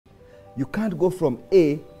You can't go from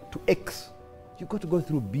A to X. You got to go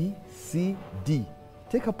through B, C, D.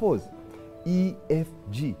 Take a pause. E, F,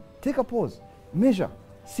 G. Take a pause. Measure.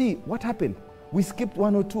 See what happened. We skipped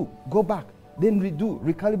 1 or 2. Go back. Then redo,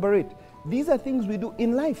 recalibrate. These are things we do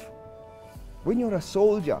in life. When you're a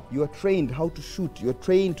soldier, you are trained how to shoot. You're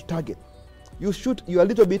trained to target. You shoot, you're a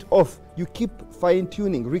little bit off. You keep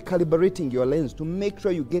fine-tuning, recalibrating your lens to make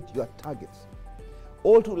sure you get your targets.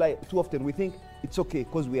 All too often we think it's okay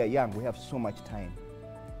because we are young, we have so much time.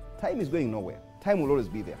 Time is going nowhere. Time will always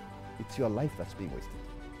be there. It's your life that's being wasted.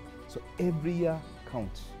 So every year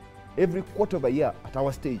counts. Every quarter of a year at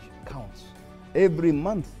our stage counts. Every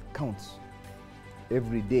month counts.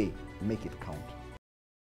 Every day, make it count.